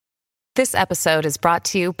This episode is brought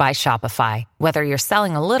to you by Shopify. Whether you're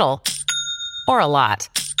selling a little or a lot,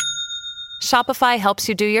 Shopify helps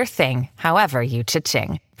you do your thing, however you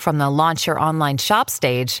cha-ching. From the launch your online shop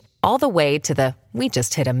stage, all the way to the we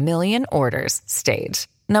just hit 1 million orders stage.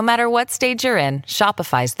 No matter what stage you're in,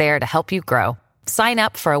 Shopify's there to help you grow. Sign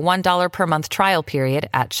up for a $1 per month trial period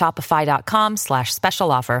at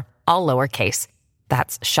shopify.com/special offer, all lowercase.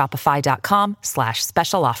 That's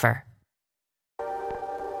shopify.com/special offer.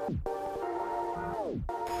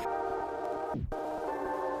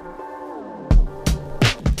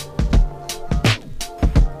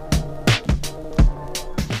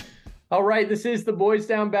 All right, this is the Boys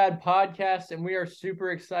Down Bad podcast, and we are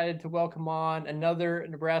super excited to welcome on another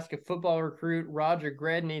Nebraska football recruit, Roger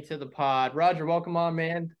Gradney, to the pod. Roger, welcome on,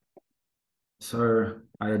 man. Sir,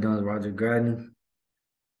 how you doing? Roger Gradney,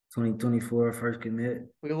 2024 first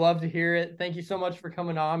commit. We love to hear it. Thank you so much for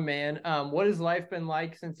coming on, man. What has life been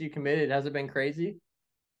like since you committed? Has it been crazy?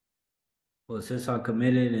 Well, since I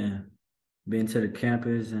committed and been to the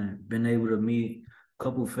campus and been able to meet a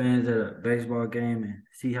couple fans at a baseball game and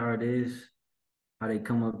see how it is, how they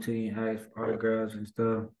come up to you and ask for autographs and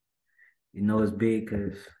stuff, you know it's big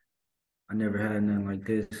because I never had nothing like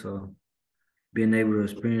this. So being able to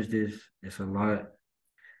experience this, it's a lot.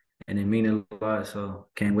 And it means a lot, so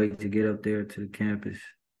can't wait to get up there to the campus.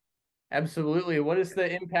 Absolutely. What has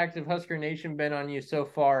the impact of Husker Nation been on you so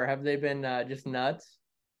far? Have they been just nuts?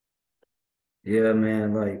 Yeah,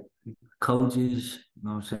 man, like coaches, you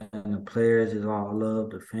know what I'm saying, the players is all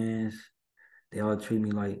love, the fans, they all treat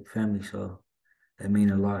me like family, so that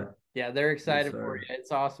means a lot. Yeah, they're excited for you.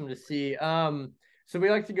 It's awesome to see. So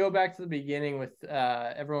we like to go back to the beginning with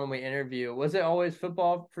everyone we interview. Was it always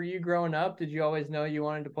football for you growing up? Did you always know you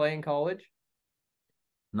wanted to play in college?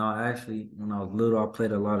 No, actually, when I was little, I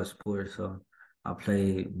played a lot of sports. So I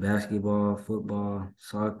played basketball, football,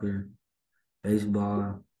 soccer,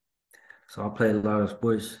 baseball. So I played a lot of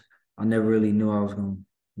sports. I never really knew I was going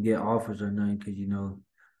to get offers or nothing because, you know,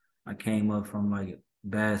 I came up from like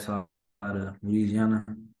bad side of Louisiana.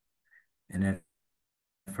 And at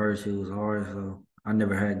first it was hard, so I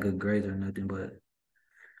never had good grades or nothing. But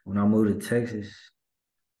when I moved to Texas,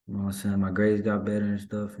 you know what I'm saying, my grades got better and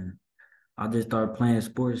stuff. And I just started playing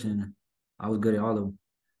sports and I was good at all of them.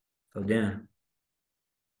 So then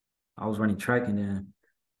I was running track and then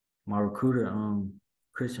my recruiter,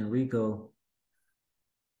 Christian Rico,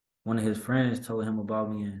 one of his friends told him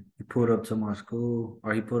about me and he pulled up to my school,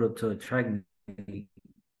 or he pulled up to a track meet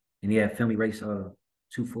and he had filmed me race 2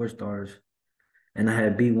 4-stars. And I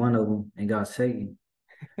had beat one of them and got second.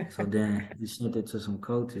 So then he sent it to some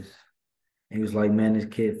coaches. And he was like, man, this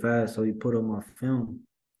kid fast. So he put on my film.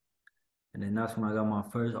 And then that's when I got my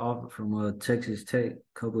first offer from Texas Tech. A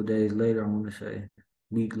couple of days later, I want to say,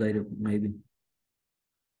 week later, maybe.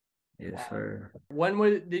 Yes, sir.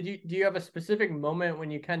 Do you have a specific moment when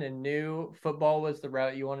you kind of knew football was the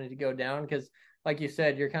route you wanted to go down? Because like you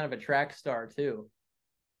said, you're kind of a track star too.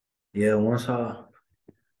 Yeah, once I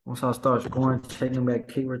started scoring, taking back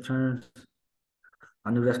kick returns, I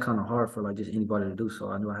knew that's kind of hard for like just anybody to do. So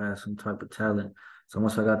I knew I had some type of talent. So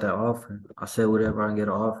once I got that offer, I said whatever I can get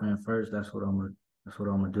an offer in first, that's what I'm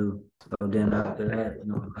gonna do. So then after that, you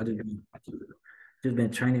know, I just been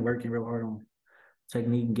training, working real hard on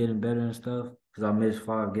technique and getting better and stuff. Because I missed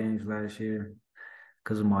 5 games last year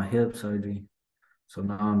because of my hip surgery. So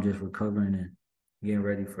now I'm just recovering and getting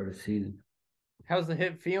ready for the season. How's the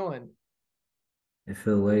hip feeling? It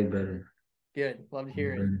feels way better. Good. Love to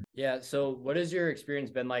hear it. Yeah. So what has your experience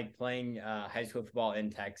been like playing high school football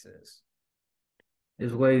in Texas?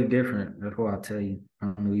 It's way different. That's what I tell you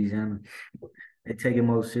from Louisiana. They take it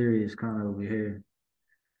more serious kind of over here.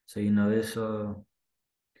 So, you know, it's a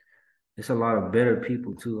lot of better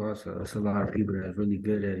people too also. It's a lot of people that's really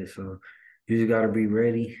good at it. So you just gotta be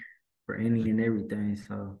ready for any and everything.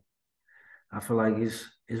 So I feel like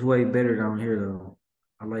it's way better down here though.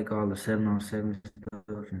 I like all the 7-on-7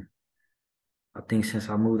 stuff and I think since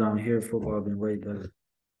I moved down here, football has been way better.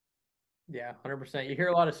 Yeah, 100%. You hear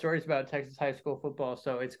a lot of stories about Texas high school football,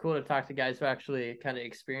 so it's cool to talk to guys who actually kind of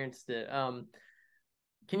experienced it.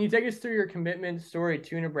 Can you take us through your commitment story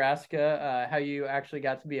to Nebraska, how you actually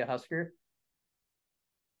got to be a Husker?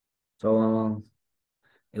 So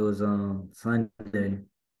it was Sunday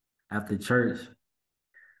after church.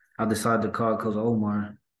 I decided to call Coach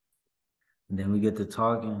Omar, and then we get to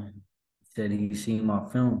talking. He said he seen my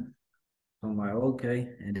film. I'm like, okay.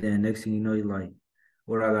 And then next thing you know, he's like,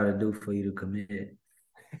 what I gotta do for you to commit?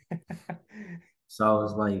 So I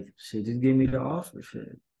was like, shit, just give me the offer,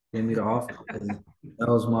 shit. Give me the offer. That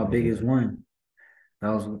was my biggest one. That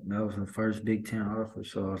was the first Big Ten offer.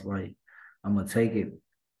 So I was like, I'm gonna take it.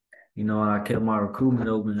 I kept my recruitment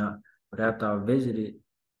open. But after I visited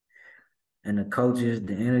and the coaches,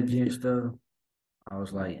 the energy and stuff, I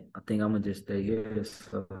was like, I think I'm gonna just stay here.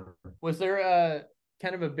 So, Was there a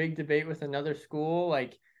kind of a big debate with another school,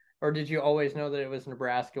 like, or did you always know that it was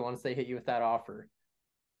Nebraska once they hit you with that offer?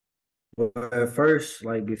 but at first,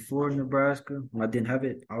 like before Nebraska, when I didn't have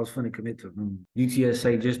it, I was finna commit to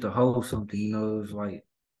UTSA just to hold something. It was like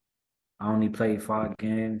I only played 5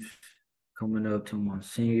 games coming up to my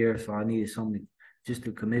senior year, so I needed something just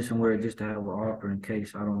to commit somewhere, just to have an offer in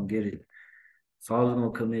case I don't get it. So I was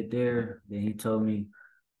gonna commit there. Then he told me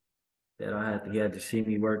that he had to see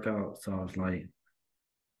me work out. So I was like,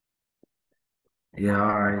 yeah,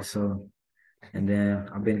 all right. So and then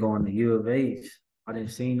I've been going to U of H. I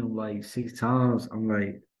didn't seen him like 6 times. I'm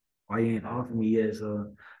like, why you ain't offer me yet?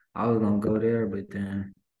 So I was gonna go there, but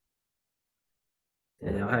then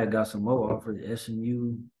yeah, I had got some more offers,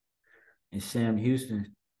 SMU and Sam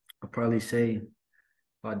Houston. I'll probably say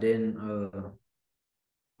if I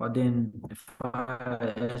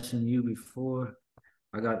had SMU before,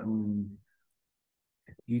 I got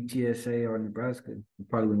UTSA or Nebraska, I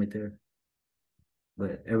probably went there.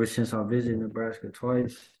 But ever since I visited Nebraska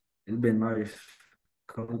twice, it's been nice.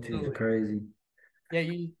 Coach is Absolutely. crazy. Yeah,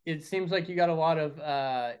 it seems like you got a lot of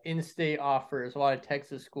in-state offers, a lot of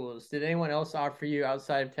Texas schools. Did anyone else offer you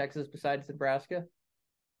outside of Texas besides Nebraska?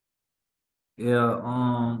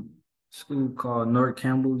 Yeah, school called North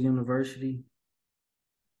Campbell University.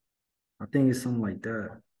 I think it's something like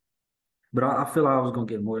that. But I feel like I was gonna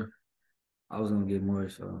get more. I was gonna get more,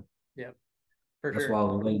 so Yep, for that's why sure. I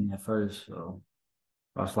was waiting at first. So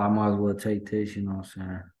I was like, I might as well take this, you know what I'm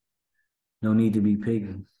saying? No need to be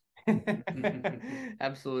picky.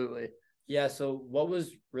 Absolutely. Yeah, so what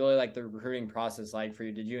was really like the recruiting process like for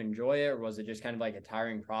you? Did you enjoy it, or was it just kind of like a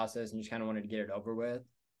tiring process and you just kind of wanted to get it over with?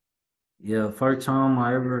 Yeah, first time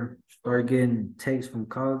I ever started getting texts from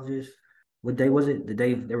colleges. What day was it? The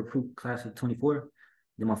day they recruit class of 24.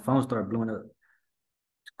 Then my phone started blowing up.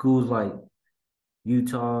 Schools like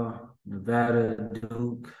Utah, Nevada,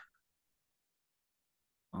 Duke,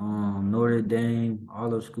 Notre Dame, all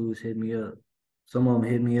those schools hit me up. Some of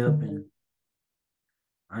them hit me up and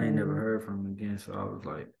I ain't never heard from them again. So I was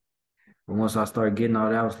like, but once I started getting all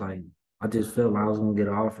that, I was like, I just felt like I was gonna get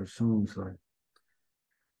an offer soon. So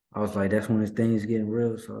I was like, that's when this thing's getting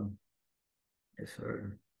real. So yes,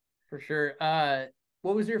 sir. For sure.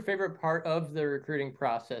 What was your favorite part of the recruiting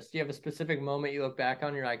process? Do you have a specific moment you look back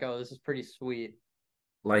on? You're like, oh, this is pretty sweet.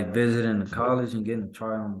 Like visiting the college and getting to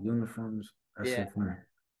try on uniforms. That's Yeah, so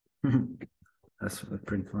fun. That's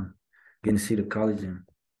pretty fun. Getting to see the college and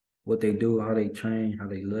what they do, how they train, how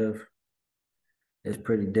they live. It's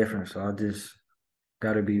pretty different. So I just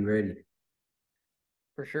gotta be ready.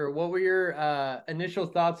 for sure. What were your initial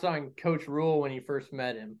thoughts on Coach Rule when you first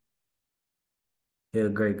met him? He's a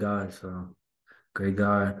great guy. So great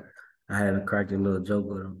guy. I had a cracked a little joke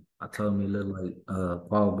with him. I told him he looked like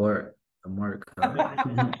Paul Bart, Mark.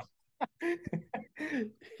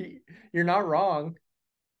 You're not wrong.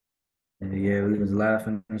 And yeah, we was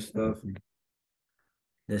laughing and stuff. And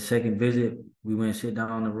the second visit, we went sit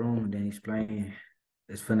down in the room and then explain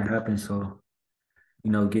it's finna happen. So,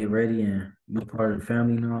 get ready and you're part of the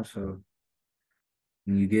family now. So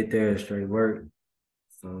when you get there, it's straight work.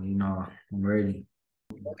 So, I'm ready.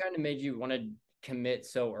 What kind of made you want to commit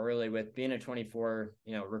so early with being a 24,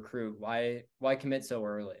 recruit? Why commit so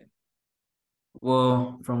early?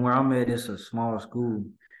 Well, from where I'm at, it's a small school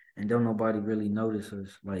and don't nobody really notice us.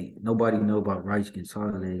 Like nobody know about Rice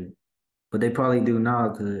Consolidated. But they probably do now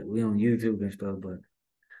because we on YouTube and stuff, but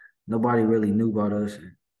nobody really knew about us.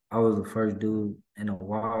 I was the first dude in a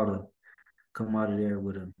while to come out of there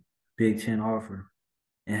with a Big Ten offer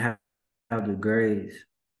and have the grades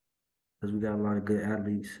because we got a lot of good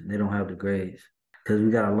athletes and they don't have the grades. Because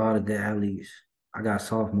we got a lot of good athletes. I got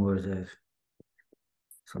sophomores as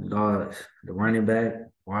some dogs. The running back,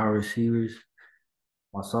 wide receivers.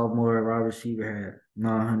 My sophomore wide receiver had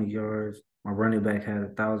 900 yards. My running back had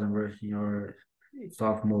 1,000 rushing yards.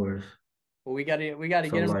 Sophomores. Well, we gotta So get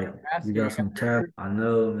him to like we Nebraska. got some talent. I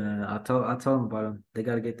know, man. I told them about them. They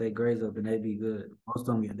got to get their grades up and they be good. Most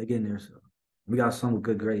of them they getting there. So we got some with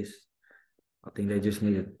good grades. I think they just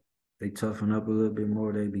need to they toughen up a little bit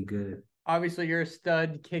more. They be good. Obviously, you're a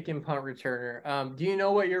stud kick and punt returner. Do you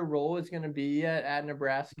know what your role is going to be at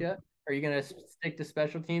Nebraska? Are you going to stick to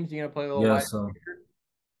special teams? Are you going to play a little Yeah. wide So receiver?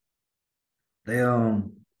 they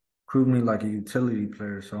proved me like a utility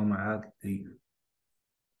player. So I'm an athlete.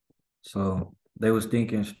 So they was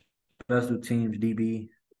thinking special teams DB,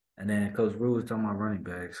 and then Coach Rule was talking about running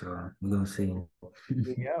back. So we're gonna see.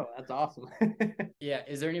 There you go. That's awesome. Yeah,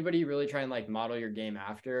 is there anybody you really try and like model your game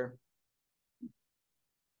after?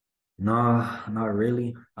 No, not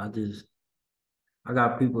really. I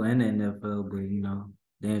got people in the NFL, but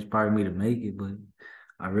they inspired me to make it. But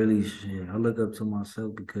I look up to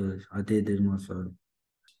myself because I did this myself.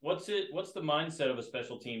 What's the mindset of a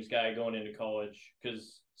special teams guy going into college?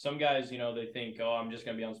 Because some guys, they think, oh, I'm just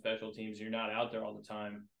going to be on special teams. You're not out there all the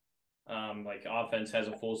time. Like offense has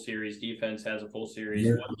a full series, defense has a full series.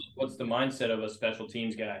 Yeah. What's the mindset of a special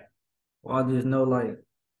teams guy? Well, I just know like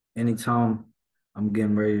anytime I'm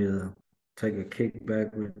getting ready to take a kick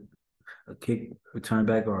return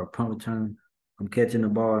back or a punt return, I'm catching the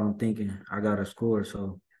ball and I'm thinking I gotta score.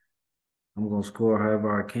 So I'm gonna score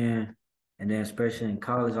however I can. And then especially in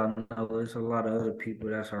college, I know there's a lot of other people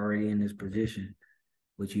that's already in this position.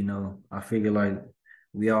 But I figure like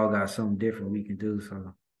we all got something different we can do.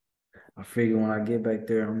 So I figure when I get back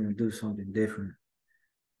there, I'm gonna do something different.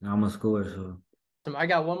 And I'm gonna score. So I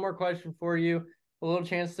got one more question for you. A little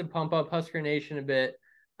chance to pump up Husker Nation a bit.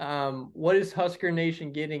 What is Husker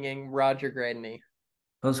Nation getting in Roger Gradney?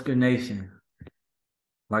 Husker Nation.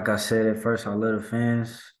 Like I said at first, I love the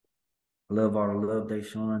fans. I love all the love they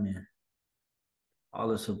showing and all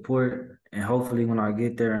the support. And hopefully when I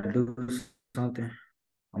get there and do something,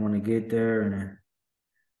 I want to get there and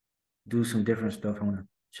do some different stuff. I want to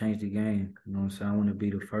change the game. You know what I'm saying? I want to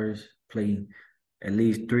be the first, play at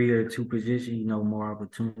least 3 or 2 positions, more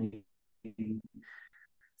opportunity to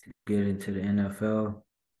get into the NFL.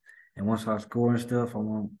 And once I score and stuff, I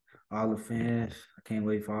want all the fans. I can't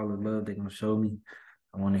wait for all the love they're going to show me.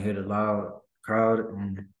 I want to hear the loud crowd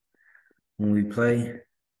when we play.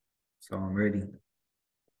 So I'm ready.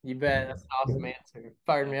 You bet. That's an awesome answer.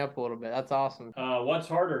 Fired me up a little bit. That's awesome. What's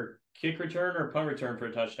harder, kick return or punt return for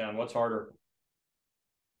a touchdown? What's harder?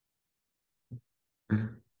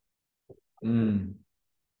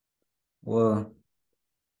 Well,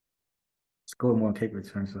 score more kick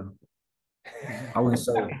return, so I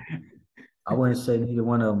wouldn't say neither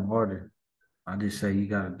one of them harder. I just say you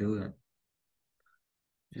gotta do it.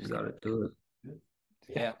 You just gotta do it.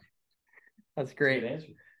 Yeah. That's great.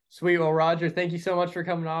 Sweet. Well, Roger, thank you so much for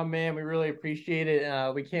coming on, man. We really appreciate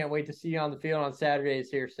it. We can't wait to see you on the field on Saturdays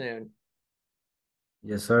here soon.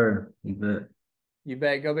 Yes, sir. You bet. You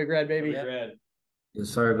bet. Go Big Red, baby. Go Big Red. Yes,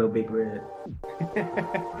 sir. Go Big Red.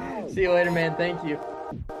 See you later, man. Thank you.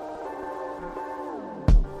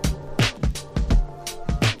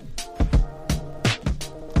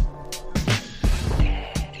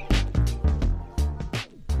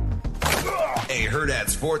 A Herd at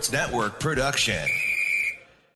Sports Network production.